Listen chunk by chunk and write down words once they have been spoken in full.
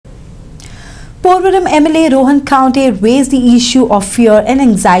Porvorim MLA Khaunte raised the issue of fear and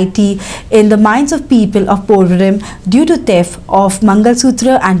anxiety in the minds of people of Porvorim due to theft of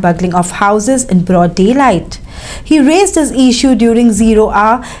Mangalsutra and burgling of houses in broad daylight. He raised this issue during 0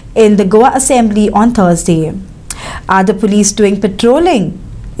 hour in the Goa Assembly on Thursday. Are the police doing patrolling?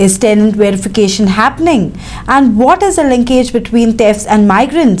 Is tenant verification happening? And what is the linkage between thefts and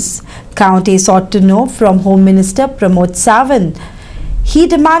migrants? Khaunte sought to know from Home Minister Pramod Sawant. He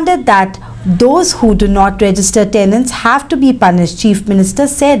demanded that those who do not register tenants have to be punished. Chief Minister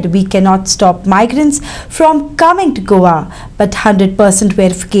said we cannot stop migrants from coming to Goa, but 100%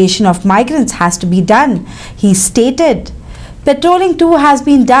 verification of migrants has to be done. He stated, patrolling too has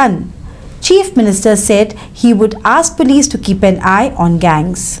been done. Chief Minister said he would ask police to keep an eye on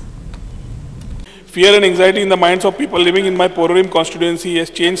gangs. Fear and anxiety in the minds of people living in my Porvorim constituency as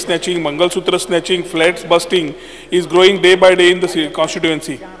chain snatching, Mangalsutra snatching, flats busting is growing day by day in the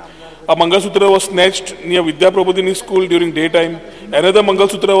constituency. A Mangalsutra was snatched near Vidya Prabodhini school during daytime. Another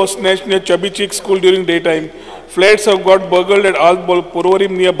Mangalsutra was snatched near Chubby Chick school during daytime. Flats have got burgled at Al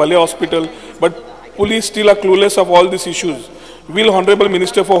Porvorim near Bale hospital, but police still are clueless of all these issues. Will Honorable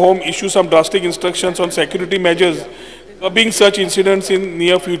Minister for Home issue some drastic instructions on security measures being such incidents in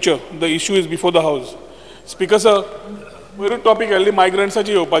near future? The issue is before the House. Speaker sir, very topic only migrants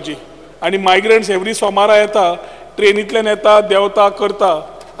achi येवपाची आणि migrants every सोमारा येता ट्रेनींतल्यान येता देवता करता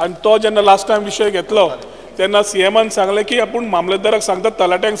आणि तो जेन्ना लास्ट टाइम विषय घेतलो तेन्ना सीएमान सांगले की आपण मामलेदाराक सांगता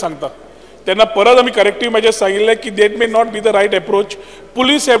तलाट्यांक सांगता तेन्ना परत आमी करेक्टिव्ह मेजर्स सांगिल्ले की देट may not be the right approach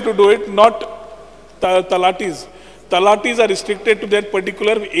police have to do it not तलाटीज R restricted to that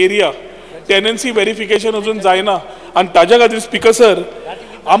particular area tenancy verification अजून जायना आणि ताज्या खातीर स्पीकर सर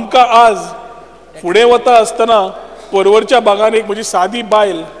आमकां आज फुडें वता आसतना पर्वरच्या भागान एक म्हजी सादी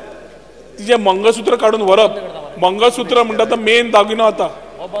बायल तिजें मंगळसूत्र काडून व्हरप मंगळसूत्र म्हणटा तो मेन दागिनो आता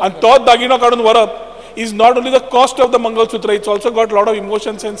and तोच दागिनो काढून Varap is not only the cost of the Mangalsutra, it's also got a lot of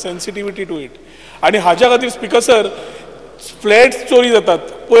emotions and sensitivity to it. आणि हाज्या खातीर स्पीकर सर फ्लॅट्स चोरी जातात.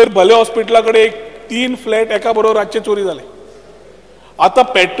 पयर भले हॉस्पिटलाकडे 3 फ्लॅट एका बरोबर रातचे चोरी जाले. आता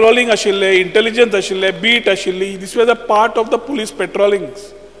पेट्रोलिंग आशिल्ले, इंटेलिजन्स आशिल्ले, बीट आशिल्ली, दिस was a part of the police patrolling.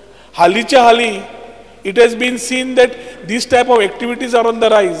 हालीच्या हाली it has been seen that this type of activities R on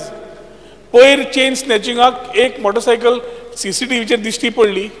the रायज. पयर चेन स्नॅचिंगाक एक मोटरसायकल CCTVचेर दिश्टी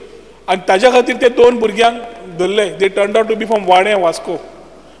पडली आणि ताज्या खातीर ते 2 भुरग्यांक धरले. दे turned out to be from वाडे वास्को.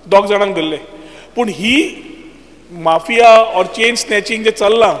 2 जाणांक धरले. पूण ही माफिया और चेन स्नॅचिंग जे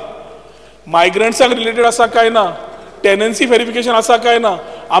चल्लां मायग्रंट्सांक रिलेटेड आसा काय ना, टेनन्सी व्हेरिफिकेशन आसा काय ना,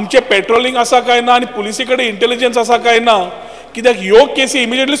 आमचे पेट्रोलिंग आसा काय ना आणि पुलिसे कडेन इंटेलिजन्स आसा काय ना, कित्याक ह्यो केसी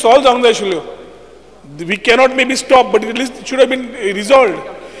इमिजिएटली सॉल्व जावंक जाय आशिल्ल्यो. We cannot may be stop but it list should have bin रिझॉल्व्ड.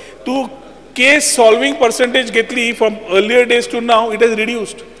 To case solving percentage getli from earlier days to now it has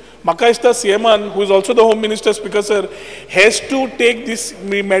reduced. Maka is the CMan who is also the Home Minister, Speaker sir, has to take this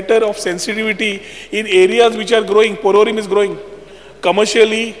matter of sensitivity in areas which are growing. Porvorim is growing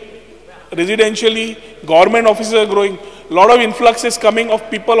commercially, residentially, government offices are growing. Lot of influx is coming of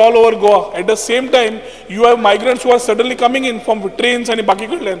people all over Goa. At the same time you have migrants who are suddenly coming in from trains and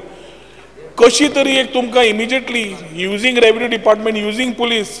baki कडल्यान. कशी तरी एक तुमका immediately using revenue department, using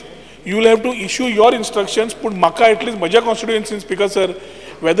police, you will have to issue your instructions. Put maka at least maja constituency, Speaker sir,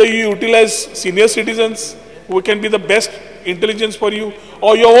 whether you utilize senior citizens who can be the best intelligence for you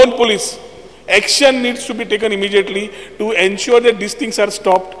or your own police, action needs to be taken immediately to ensure that these things are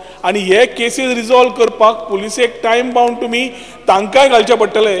stopped. And हे cases resolve करपाक police एक time bound to me तांकाय घालचे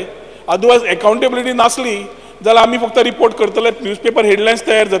पडटले. Otherwise accountability नासली जाल्यार आमी फक्त report करतले, न्यूजपेपर हेडलायन्स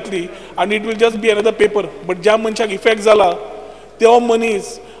तयार जातली and it will just be another paper. But ज्या मनशाक इफेक्ट जाला तो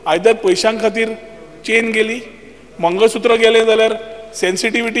मनीस आयदर पैशां खातीर चेन गेली, मंगळसूत्र गेले जाल्यार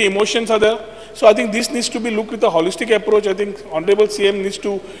sensitivity, emotions R there. So I think this needs to be look with a holistic approach. I think honourable CM needs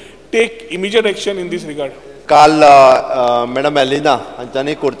to take immediate action in this regard. काल madam Elina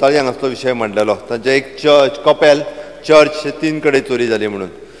हांच्यांनी कोर्ताळी हांगासलो विशय मांडलेलो. तांचे एक कपेल church 3 कडेन चोरी जाली म्हणून.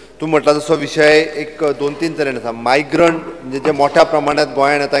 तूं म्हटला तसो विशय एक 2-3 तरेन आसा. मायग्रंट म्हणजे जे मोठ्या प्रमाणात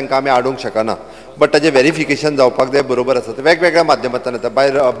गोंयांत येता तांकां आमी आडोवंक शकना, बट ताजें व्हेरिफिकेशन जावपाक जाय बरोबर आसा. ते वेगवेगळ्या माध्यमांतल्यान येता,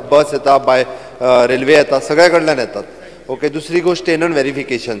 बाय बस येता, बाय रेल्वे येता, सगळ्या कडल्यान येतात. ओके. दुसरी गोष्ट टेनंट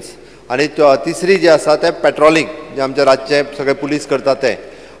व्हेरिफिकेशन्स आनी तिसरी जी आसा ते पेट्रोलिंग जे आमचे रातचे सगळे पुलीस करता ते.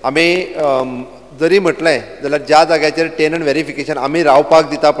 आमी जरी म्हटलें जाल्यार ज्या जाग्याचेर टेनंट व्हेरिफिकेशन आमी रावपाक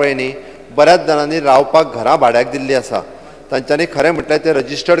दिता पळय न्ही, बऱ्याच जाणांनी रावपाक घरां भाड्याक दिल्लीं आसा. तांच्यांनी खरें म्हटल्यार तें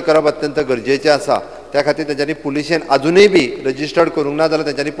रजिस्टर्ड करप अत्यंत गरजेचें आसा. त्या खातीर तेंच्यांनी पुलिशेन अजूनय बी रजिस्टर्ड करूंक ना जाल्यार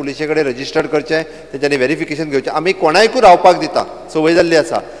तेंच्यांनी पुलिशे कडेन रजिस्टर्ड करचें, तेंच्यांनी व्हेरिफिकेशन घेवचें. आमी कोणायकूय रावपाक दिता, संवय जाल्ली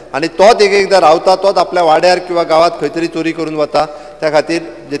आसा, आनी तोच एकदां रावता, तोच आपल्या वाड्यार किंवा गांवांत खंय तरी चोरी करून वता. त्या खातीर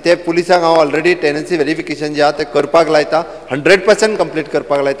जे ते पुलिसांक हांव ऑलरेडी टेनन्सी व्हेरिफिकेशन जे आहा तें करपाक लायता 100% कंप्लीट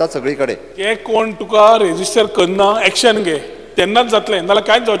करपाक लायता सगळी कडेन. जे कोण तुका रेजिस्टर करना एक्शन घे तेन्नाच जातलें नाल्यार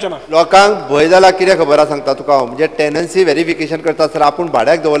कांयच जावचें ना. लोकांक भंय जाला कितें खबर आहा सांगता तुका हांव म्हणजे टेनन्सी व्हेरिफिकेशन करता आसतना आपूण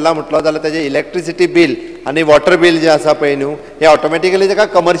भाड्याक दवरला म्हटलो जाल्यार तेजें इलेक्ट्रिसिटी बील आनी वॉटर बील जें आसा पळय न्हू हें ऑटोमॅटिकली ताका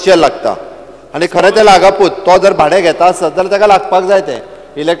कमर्शियल लागता आनी खरें तें लागापूत तो जर भाडें घेता आसत जाल्यार ताका लागपाक जाय तें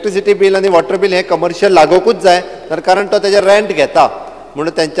इलेक्ट्रिसिटी बील आनी वॉटर बील हें कमर्शियल लागोकूच जाय तर कारण तो तेजें रेंट घेता.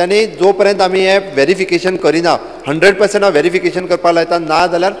 म्हणून तेंच्यांनी जो पर्यंत आमी हें व्हेरिफिकेशन करिना 100% हांव व्हेरिफिकेशन करपाक लायता ना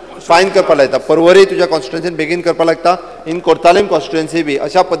जाल्यार फायन करपाक लायता. पर्वरी तुज्या कॉन्स्टिट्युएन्सीन बेगीन करपाक लागता इन कोर्तालीम कॉन्स्टिट्युएन्सी बी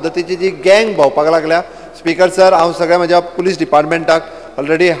अशा पद्दतीची जी गँग भोंवपाक लागल्या. स्पीकर सर हांव सगळ्या म्हज्या पुलीस डिपार्टमेंटाक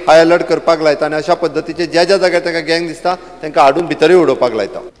ऑलरेडी हाय अलर्ट करपाक लायता आनी अशा पद्दतीचे ज्या ज्या जाग्यार तांकां गँग दिसता तांकां हाडून भितरूय उडोवपाक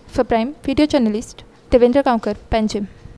लायता. For prime video journalist Devendra Gaonkar, Panjim.